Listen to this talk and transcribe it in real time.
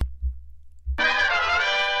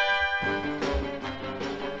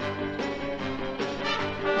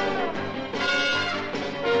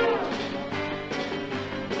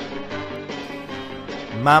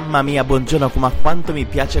Mamma mia, buongiorno, ma quanto mi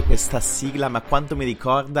piace questa sigla, ma quanto mi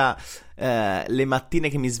ricorda le mattine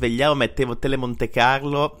che mi svegliavo, mettevo Tele Monte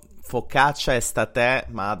Carlo, focaccia estate,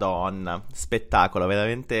 madonna, spettacolo,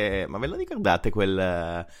 veramente, ma ve lo ricordate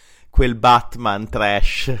quel Batman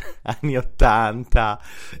trash anni 80?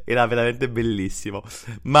 Era veramente bellissimo.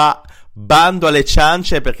 Ma bando alle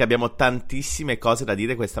ciance, perché abbiamo tantissime cose da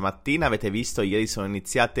dire questa mattina. Avete visto, ieri sono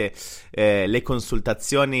iniziate le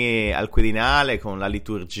consultazioni al Quirinale con la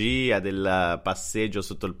liturgia del passeggio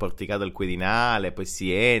sotto il porticato del Quirinale, poi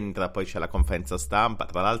si entra, poi c'è la conferenza stampa.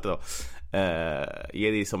 Tra l'altro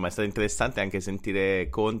ieri insomma è stato interessante anche sentire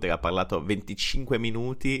Conte, che ha parlato 25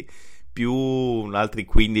 minuti più altri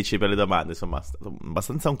 15 per le domande. Insomma è stato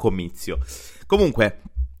abbastanza un comizio. Comunque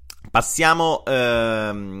passiamo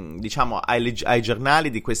diciamo ai giornali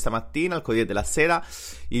di questa mattina. Il Corriere della Sera: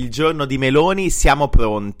 il giorno di Meloni, siamo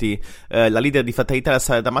pronti, la leader di Fratelli d'Italia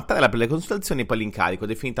sarà da Mattarella per le consultazioni, poi l'incarico,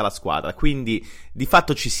 definita la squadra. Quindi di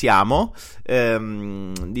fatto ci siamo,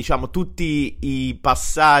 diciamo tutti i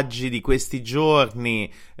passaggi di questi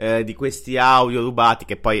giorni, di questi audio rubati,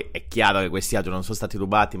 che poi è chiaro che questi audio non sono stati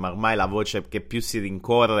rubati, ma ormai la voce che più si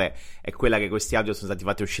rincorre è quella che questi audio sono stati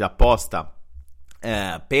fatti uscire apposta,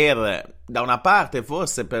 per, da una parte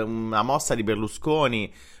forse per una mossa di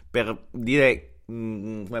Berlusconi, per dire,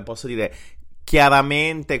 come posso dire,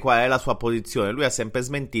 chiaramente qual è la sua posizione. Lui ha sempre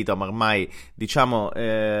smentito, ma ormai diciamo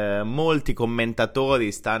molti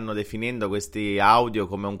commentatori stanno definendo questi audio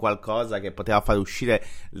come un qualcosa che poteva far uscire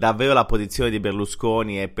davvero la posizione di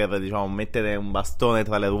Berlusconi, e per, diciamo, mettere un bastone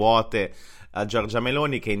tra le ruote a Giorgia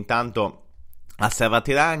Meloni, che intanto ha serrato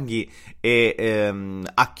i ranghi e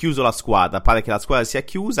ha chiuso la squadra. Pare che la squadra sia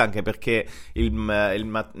chiusa, anche perché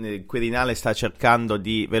il Quirinale sta cercando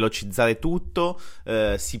di velocizzare tutto.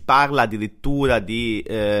 Si parla addirittura di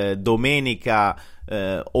domenica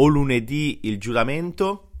o lunedì il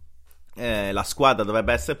giuramento. La squadra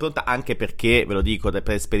dovrebbe essere pronta, anche perché, ve lo dico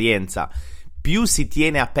per esperienza, più si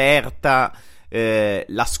tiene aperta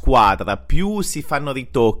la squadra, più si fanno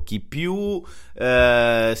ritocchi, più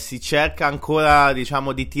si cerca ancora,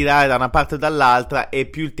 diciamo, di tirare da una parte o dall'altra, e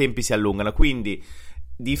più i tempi si allungano. Quindi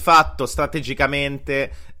di fatto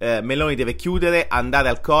strategicamente Meloni deve chiudere, andare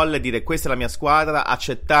al Colle, dire questa è la mia squadra,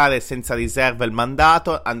 accettare senza riserva il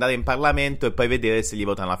mandato, andare in Parlamento e poi vedere se gli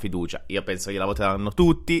votano la fiducia. Io penso che la voteranno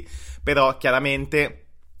tutti, però chiaramente,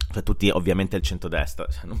 cioè tutti ovviamente il centrodestra,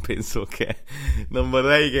 cioè non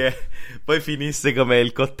vorrei che poi finisse come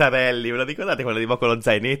il Cottarelli. Ve lo ricordate quando arrivò con lo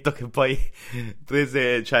zainetto, che poi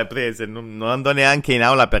non andò neanche in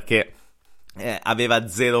aula perché aveva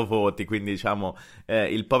 0 voti, quindi diciamo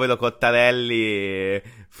il povero Cottarelli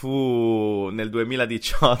fu nel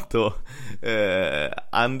 2018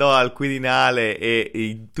 andò al Quirinale e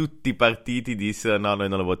in tutti i partiti dissero no, noi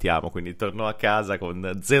non lo votiamo, quindi tornò a casa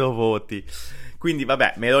con 0 voti. Quindi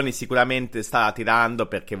vabbè, Meloni sicuramente sta tirando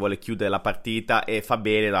perché vuole chiudere la partita, e fa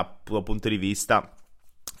bene dal suo punto di vista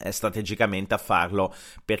strategicamente a farlo,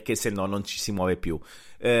 perché se no non ci si muove più.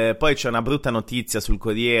 Poi c'è una brutta notizia sul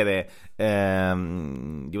Corriere di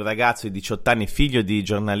un ragazzo di 18 anni, figlio di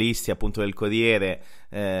giornalisti appunto del Corriere,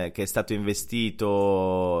 che è stato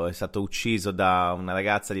investito, è stato ucciso da una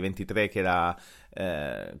ragazza di 23 che era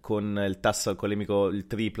con il tasso alcolemico il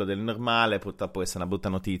triplo del normale. Purtroppo questa è una brutta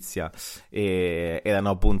notizia, e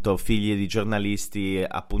erano appunto figli di giornalisti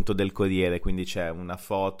appunto del Corriere, quindi c'è una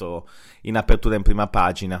foto in apertura in prima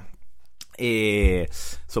pagina. E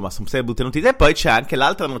insomma sono sempre brutte notizie. E poi c'è anche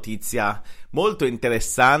l'altra notizia molto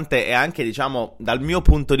interessante, e anche, diciamo, dal mio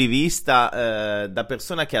punto di vista, da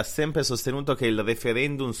persona che ha sempre sostenuto che il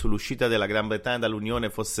referendum sull'uscita della Gran Bretagna dall'Unione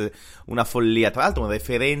fosse una follia. Tra l'altro un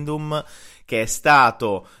referendum che è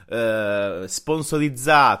stato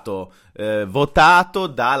sponsorizzato, votato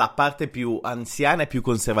dalla parte più anziana e più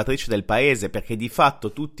conservatrice del paese, perché di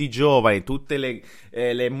fatto tutti i giovani, tutte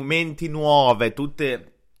le menti nuove, tutte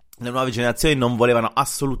le nuove generazioni non volevano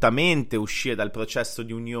assolutamente uscire dal processo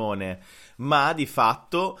di unione, ma di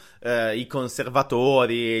fatto i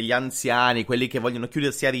conservatori, gli anziani, quelli che vogliono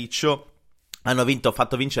chiudersi a riccio, hanno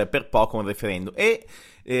fatto vincere per poco un referendum. E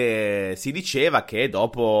si diceva che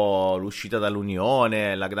dopo l'uscita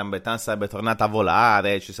dall'Unione la Gran Bretagna sarebbe tornata a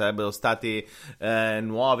volare, ci sarebbero stati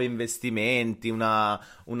nuovi investimenti, una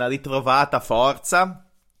ritrovata forza.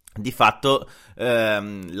 Di fatto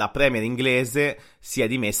la premier inglese si è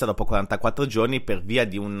dimessa dopo 44 giorni per via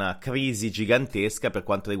di una crisi gigantesca per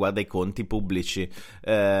quanto riguarda i conti pubblici.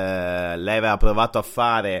 Lei aveva provato a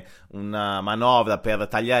fare una manovra per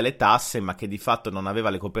tagliare le tasse, ma che di fatto non aveva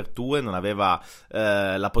le coperture, non aveva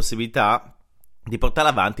la possibilità di portare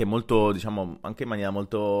avanti, è molto, diciamo, anche in maniera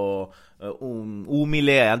molto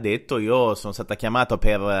umile, ha detto: io sono stata chiamato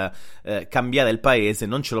per cambiare il paese,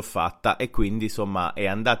 non ce l'ho fatta, e quindi insomma è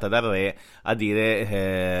andata dal re a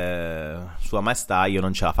dire Sua Maestà, io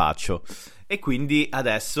non ce la faccio. E quindi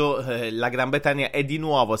adesso la Gran Bretagna è di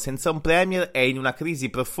nuovo senza un premier, è in una crisi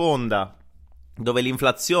profonda, dove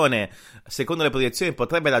l'inflazione, secondo le proiezioni,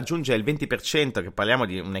 potrebbe raggiungere il 20%, che parliamo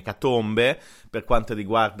di un'ecatombe per quanto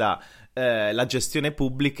riguarda la gestione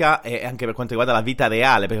pubblica e anche per quanto riguarda la vita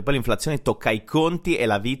reale, perché poi l'inflazione tocca i conti e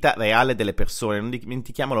la vita reale delle persone, non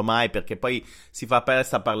dimentichiamolo mai, perché poi si fa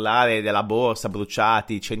persa a parlare della borsa,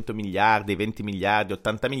 bruciati, 100 miliardi, 20 miliardi,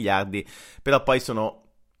 80 miliardi, però poi sono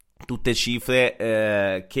tutte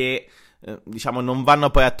cifre che diciamo non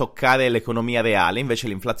vanno poi a toccare l'economia reale. Invece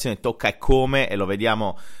l'inflazione tocca e come, e lo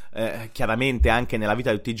vediamo chiaramente anche nella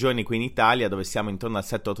vita di tutti i giorni qui in Italia, dove siamo intorno al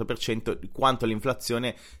 7-8%, quanto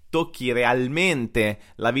l'inflazione tocchi realmente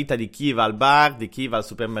la vita di chi va al bar, di chi va al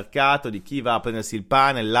supermercato, di chi va a prendersi il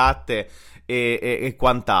pane, il latte e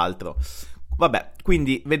quant'altro. Vabbè,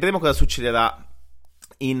 quindi vedremo cosa succederà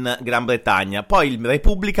in Gran Bretagna. Poi il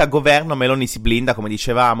Repubblica, governo, Meloni si blinda, come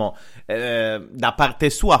dicevamo, da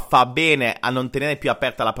parte sua fa bene a non tenere più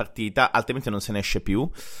aperta la partita, altrimenti non se ne esce più.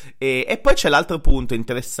 E poi c'è l'altro punto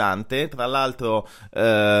interessante, tra l'altro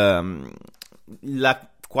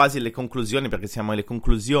quasi le conclusioni, perché siamo alle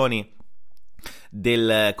conclusioni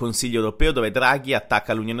del Consiglio europeo, dove Draghi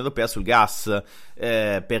attacca l'Unione Europea sul gas,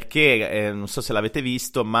 perché non so se l'avete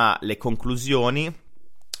visto, ma le conclusioni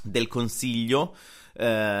del Consiglio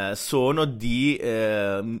sono di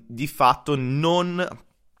fatto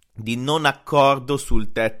di non accordo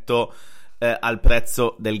sul tetto al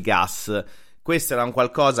prezzo del gas. Questo era un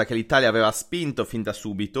qualcosa che l'Italia aveva spinto fin da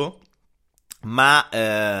subito,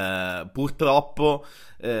 ma purtroppo,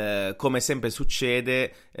 come sempre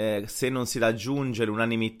succede, se non si raggiunge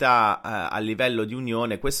l'unanimità a livello di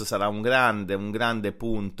Unione, questo sarà un grande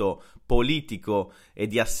punto politico e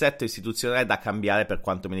di assetto istituzionale da cambiare. Per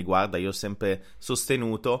quanto mi riguarda, io ho sempre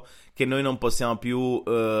sostenuto che noi non possiamo più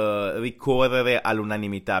ricorrere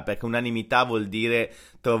all'unanimità, perché unanimità vuol dire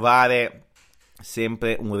trovare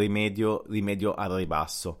sempre un rimedio al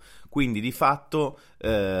ribasso. Quindi di fatto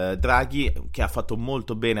Draghi, che ha fatto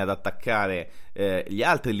molto bene ad attaccare gli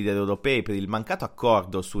altri leader europei per il mancato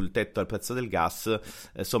accordo sul tetto al prezzo del gas,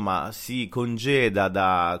 insomma si congeda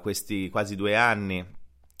da questi quasi 2 anni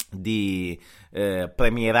di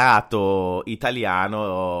premierato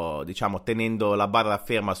italiano, diciamo, tenendo la barra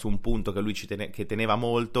ferma su un punto che lui che teneva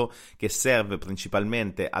molto, che serve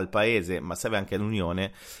principalmente al paese ma serve anche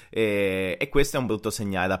all'Unione, e questo è un brutto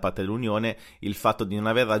segnale da parte dell'Unione, il fatto di non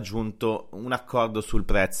aver raggiunto un accordo sul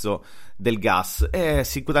prezzo del gas.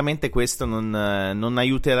 Sicuramente questo non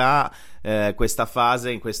aiuterà questa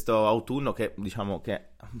fase in questo autunno, che diciamo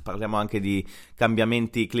che parliamo anche di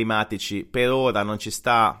cambiamenti climatici, per ora non ci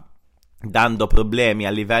sta dando problemi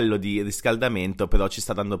a livello di riscaldamento, però ci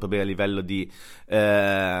sta dando problemi a livello di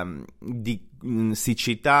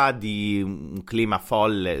siccità, di un clima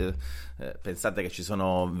folle. Pensate che ci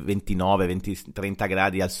sono 29, 20, 30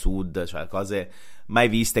 gradi al sud, cioè cose mai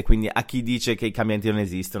viste. Quindi a chi dice che i cambiamenti non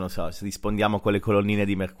esistono, rispondiamo con le colonnine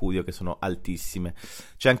di mercurio che sono altissime.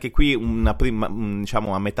 C'è anche qui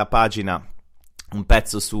diciamo a metà pagina un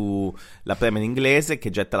pezzo sulla Premier inglese che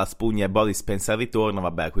getta la spugna e Boris pensa al ritorno.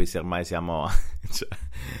 Vabbè, qui ormai siamo cioè,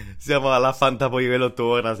 siamo alla Fantapolivelo,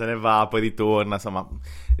 torna, se ne va, poi ritorna, insomma,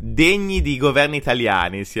 degni di governi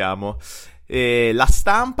italiani siamo. La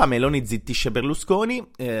Stampa, Meloni zittisce Berlusconi.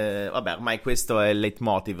 Vabbè, ormai questo è il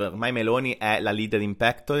leitmotiv, ormai Meloni è la leader in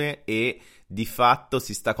pectore e di fatto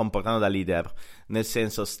si sta comportando da leader, nel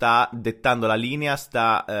senso sta dettando la linea,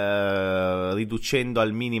 sta riducendo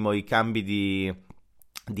al minimo i cambi di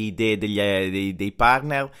idee dei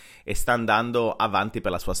partner e sta andando avanti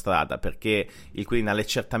per la sua strada, perché il Quirinale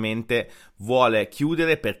certamente vuole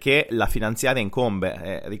chiudere, perché la finanziaria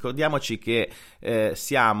incombe. Ricordiamoci che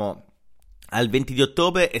siamo al 20 di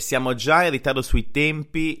ottobre e siamo già in ritardo sui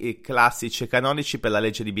tempi classici e canonici per la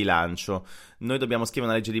legge di bilancio. Noi dobbiamo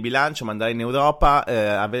scrivere una legge di bilancio, mandare in Europa,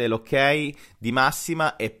 avere l'ok di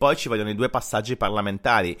massima, e poi ci vogliono i 2 passaggi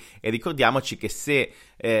parlamentari. E ricordiamoci che se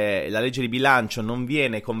la legge di bilancio non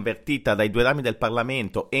viene convertita dai 2 rami del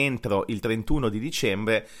Parlamento entro il 31 di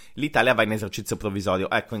dicembre, l'Italia va in esercizio provvisorio.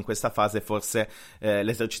 Ecco, in questa fase forse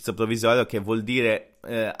l'esercizio provvisorio, che vuol dire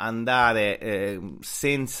andare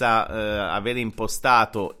senza avere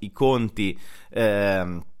impostato i conti,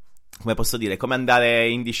 come posso dire, come andare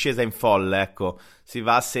in discesa in folle, ecco, si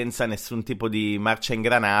va senza nessun tipo di marcia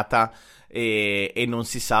ingranata, e non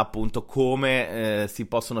si sa appunto come si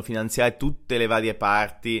possono finanziare tutte le varie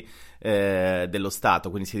parti dello Stato,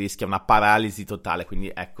 quindi si rischia una paralisi totale.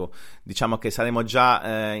 Quindi ecco, diciamo che saremo già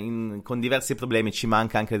con diversi problemi, ci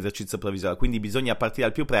manca anche l'esercizio provvisorio, quindi bisogna partire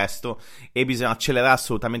al più presto e bisogna accelerare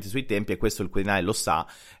assolutamente sui tempi, e questo il Quirinale lo sa,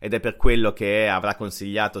 ed è per quello che avrà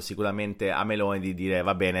consigliato sicuramente a Meloni di dire: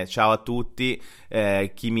 va bene, ciao a tutti,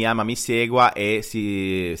 chi mi ama mi segua, e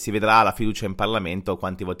si vedrà la fiducia in Parlamento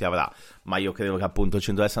quanti voti avrà. Ma io credo che appunto il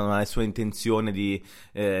centrodestra non ha nessuna intenzione di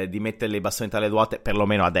mettere i bastoni tra le ruote,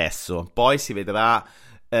 perlomeno adesso. Poi si vedrà.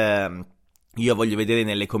 Io voglio vedere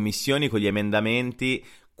nelle commissioni con gli emendamenti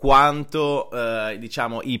quanto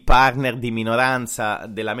diciamo i partner di minoranza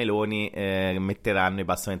della Meloni metteranno i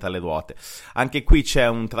bastoni tra le ruote. Anche qui c'è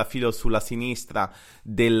un trafilo sulla sinistra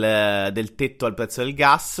del tetto al prezzo del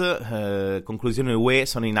gas. Conclusioni UE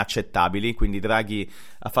sono inaccettabili, quindi Draghi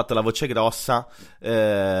ha fatto la voce grossa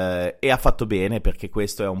e ha fatto bene, perché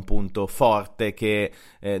questo è un punto forte che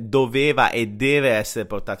doveva e deve essere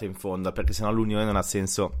portato in fondo, perché sennò l'Unione non ha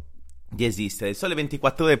senso di esistere. Il Sole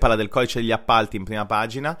 24 Ore parla del codice degli appalti in prima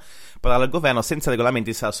pagina, parla del governo: senza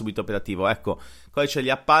regolamenti sarà subito operativo. Ecco, il codice degli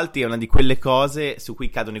appalti è una di quelle cose su cui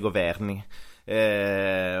cadono i governi,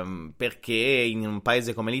 perché in un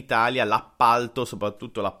paese come l'Italia l'appalto,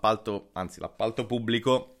 soprattutto l'appalto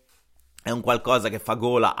pubblico, è un qualcosa che fa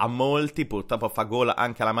gola a molti, purtroppo fa gola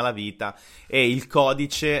anche alla malavita, e il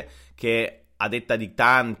codice, che a detta di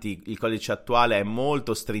tanti, il codice attuale è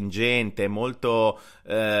molto stringente, molto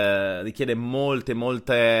richiede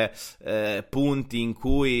molte punti in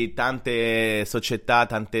cui tante società,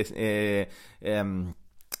 tante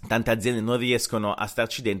aziende non riescono a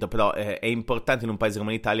starci dentro. Però è importante in un paese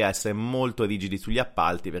come l'Italia essere molto rigidi sugli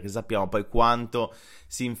appalti, perché sappiamo poi quanto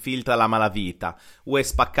si infiltra la malavita. UE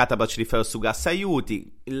spaccata, braccio di ferro su gas e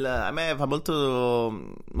aiuti. A me fa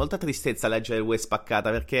molta tristezza leggere UE spaccata,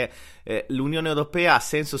 perché l'Unione Europea ha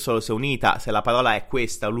senso solo se unita, se la parola è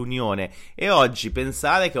questa, l'Unione. E oggi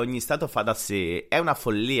pensare che ogni Stato fa da sé è una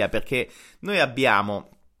follia, perché noi abbiamo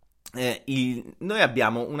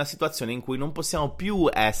una situazione in cui non possiamo più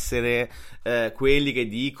essere quelli che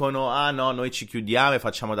dicono: ah no, noi ci chiudiamo e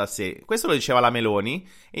facciamo da sé. Questo lo diceva la Meloni,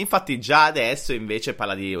 e infatti già adesso invece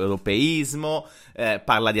parla di europeismo,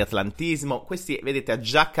 parla di atlantismo. Questi, vedete, ha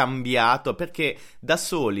già cambiato, perché da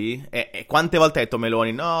soli, quante volte ha detto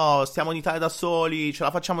Meloni: no, stiamo in Italia da soli, ce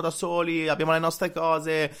la facciamo da soli, abbiamo le nostre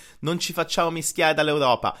cose, non ci facciamo mischiare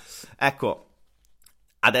dall'Europa. Ecco,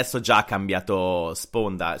 adesso già ha cambiato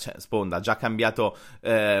sponda, ha già cambiato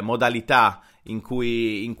modalità in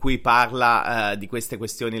cui parla di queste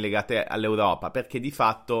questioni legate all'Europa, perché di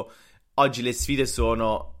fatto oggi le sfide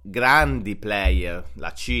sono grandi player: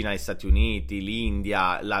 la Cina, gli Stati Uniti,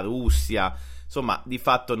 l'India, la Russia. Insomma, di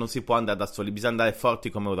fatto non si può andare da soli, bisogna andare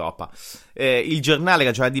forti come Europa. Il giornale,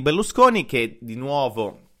 la giornata di Berlusconi, che di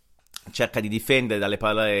nuovo cerca di difendere dalle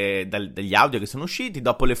parole, dagli audio che sono usciti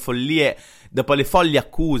dopo le folli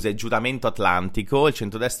accuse, giuramento atlantico, il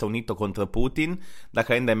centrodestra unito contro Putin, da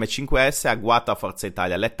Calenda M5S, agguato a Forza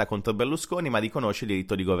Italia, Letta contro Berlusconi ma riconosce il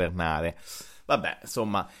diritto di governare. Vabbè,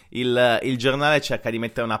 insomma, il giornale cerca di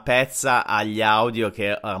mettere una pezza agli audio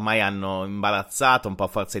che ormai hanno imbarazzato un po'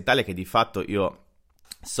 Forza Italia, che di fatto io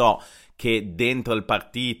so che dentro il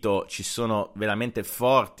partito ci sono veramente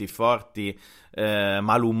forti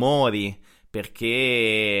malumori,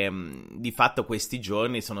 perché di fatto questi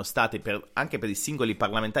giorni sono stati anche per i singoli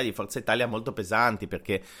parlamentari di Forza Italia molto pesanti,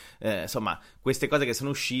 perché insomma queste cose che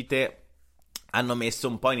sono uscite hanno messo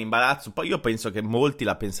un po' in imbarazzo. Poi io penso che molti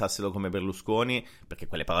la pensassero come Berlusconi, perché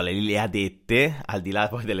quelle parole le ha dette, al di là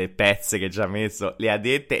poi delle pezze che ci ha messo, le ha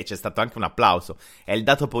dette, e c'è stato anche un applauso. E il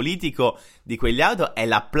dato politico di quegli audio è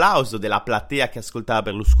l'applauso della platea che ascoltava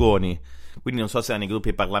Berlusconi. Quindi non so se erano i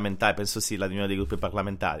gruppi parlamentari, penso sì, la riunione dei gruppi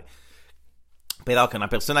parlamentari. Però che una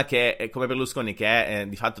persona che è come Berlusconi, che è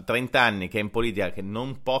di fatto 30 anni, che è in politica, che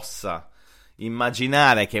non possa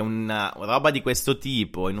immaginare che una roba di questo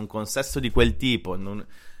tipo, in un consesso di quel tipo, non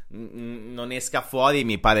esca fuori,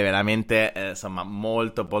 mi pare veramente insomma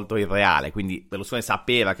molto irreale. Quindi Berlusconi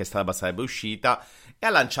sapeva che questa roba sarebbe uscita e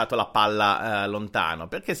ha lanciato la palla lontano,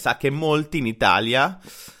 perché sa che molti in Italia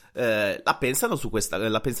la pensano su questa cosa,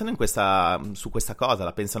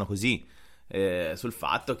 la pensano così, sul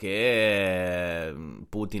fatto che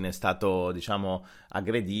Putin è stato, diciamo,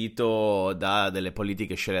 aggredito da delle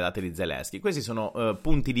politiche scellerate di Zelensky. Questi sono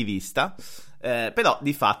punti di vista, però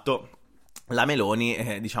di fatto la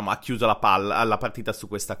Meloni diciamo ha chiuso la partita su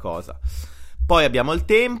questa cosa. Poi abbiamo il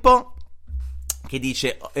Tempo, che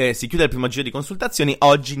dice, si chiude il primo giro di consultazioni,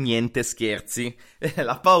 oggi niente scherzi.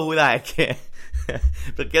 La paura è che,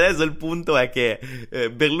 perché adesso il punto è che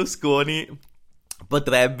Berlusconi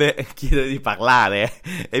potrebbe chiedere di parlare.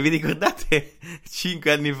 E vi ricordate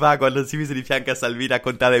 5 anni fa quando si mise di fianco a Salvini a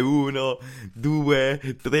contare 1,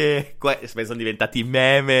 2, 3, sono diventati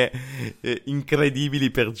meme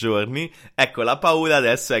incredibili per giorni. Ecco, la paura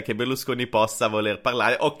adesso è che Berlusconi possa voler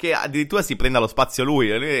parlare o che addirittura si prenda lo spazio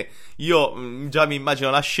lui. Io già mi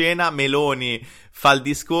immagino la scena, Meloni fa il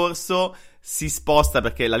discorso, si sposta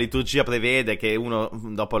perché la liturgia prevede che uno,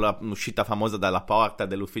 dopo l'uscita famosa dalla porta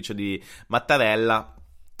dell'ufficio di Mattarella,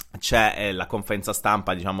 c'è la conferenza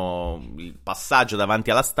stampa, diciamo, il passaggio davanti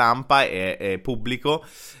alla stampa è pubblico,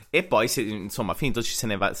 e poi, insomma, finito se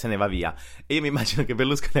ne va via. E io mi immagino che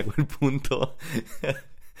Berlusconi a quel punto...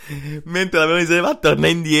 mentre la Meloni se ne va, torna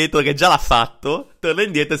indietro, che già l'ha fatto, torna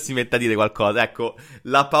indietro e si mette a dire qualcosa. Ecco,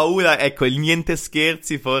 la paura, ecco, il niente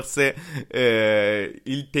scherzi, forse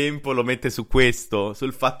il tempo lo mette su questo,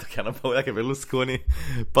 sul fatto che hanno paura che Berlusconi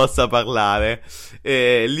possa parlare.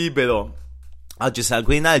 Libero, oggi sarà il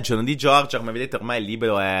Quirinale, il giorno di Giorgia, come vedete ormai il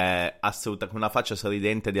Libero è assoluta, con una faccia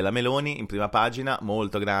sorridente della Meloni in prima pagina,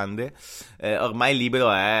 molto grande. Ormai il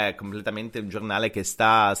Libero è completamente un giornale che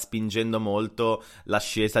sta spingendo molto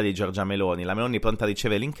l'ascesa di Giorgia Meloni. La Meloni pronta a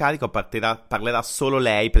ricevere l'incarico, parlerà solo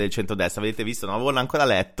lei per il centrodestra. Avete visto? Non avevo ancora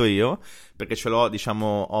letto io, perché ce l'ho,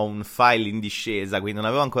 diciamo, ho un file in discesa, quindi non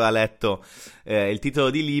avevo ancora letto il titolo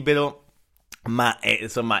di Libero. Ma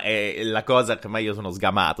insomma, la cosa che ormai io sono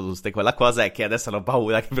sgamato su quella cosa è che adesso hanno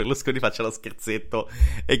paura che Berlusconi faccia lo scherzetto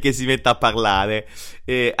e che si metta a parlare.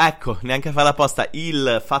 Ecco, neanche a fare apposta,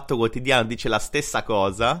 il Fatto Quotidiano dice la stessa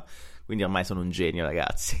cosa, quindi ormai sono un genio,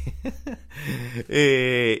 ragazzi.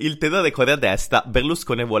 Il terrore corre a destra,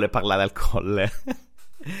 Berlusconi vuole parlare al Colle.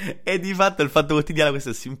 E di fatto il Fatto Quotidiano,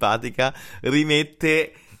 questa è simpatica,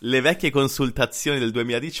 rimette le vecchie consultazioni del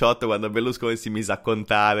 2018, quando Berlusconi si mise a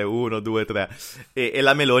contare 1, 2, 3 e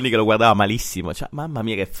la Meloni che lo guardava malissimo. Cioè, mamma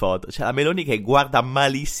mia che foto, cioè la Meloni che guarda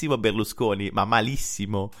malissimo Berlusconi, ma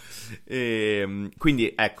malissimo.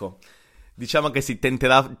 Quindi ecco, diciamo che si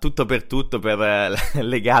tenterà tutto per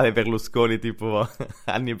legare Berlusconi tipo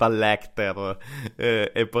Hannibal Lecter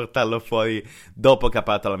e portarlo fuori dopo che ha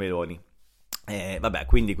parlato la Meloni. Vabbè,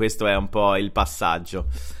 quindi questo è un po' il passaggio.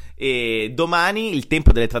 E domani il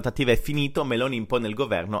tempo delle trattative è finito, Meloni impone il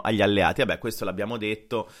governo agli alleati. Vabbè, questo l'abbiamo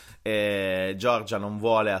detto. Giorgia non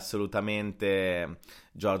vuole assolutamente...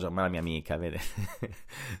 Giorgia ormai è la mia amica, vede?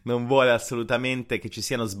 Non vuole assolutamente che ci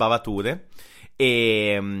siano sbavature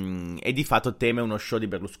e di fatto teme uno show di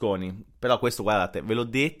Berlusconi. Però questo, guardate, ve l'ho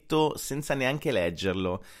detto senza neanche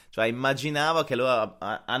leggerlo. Cioè, immaginavo che loro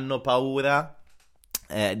hanno paura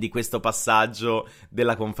di questo passaggio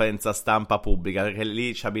della conferenza stampa pubblica, perché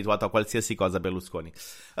lì ci ha abituato a qualsiasi cosa Berlusconi.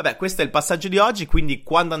 Vabbè, questo è il passaggio di oggi, quindi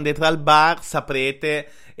quando andrete al bar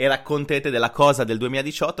saprete e racconterete della cosa del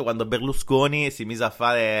 2018, quando Berlusconi si mise a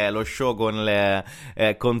fare lo show con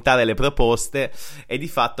contare le proposte, e di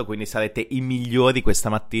fatto quindi sarete i migliori questa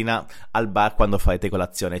mattina al bar quando farete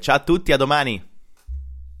colazione. Ciao a tutti, a domani!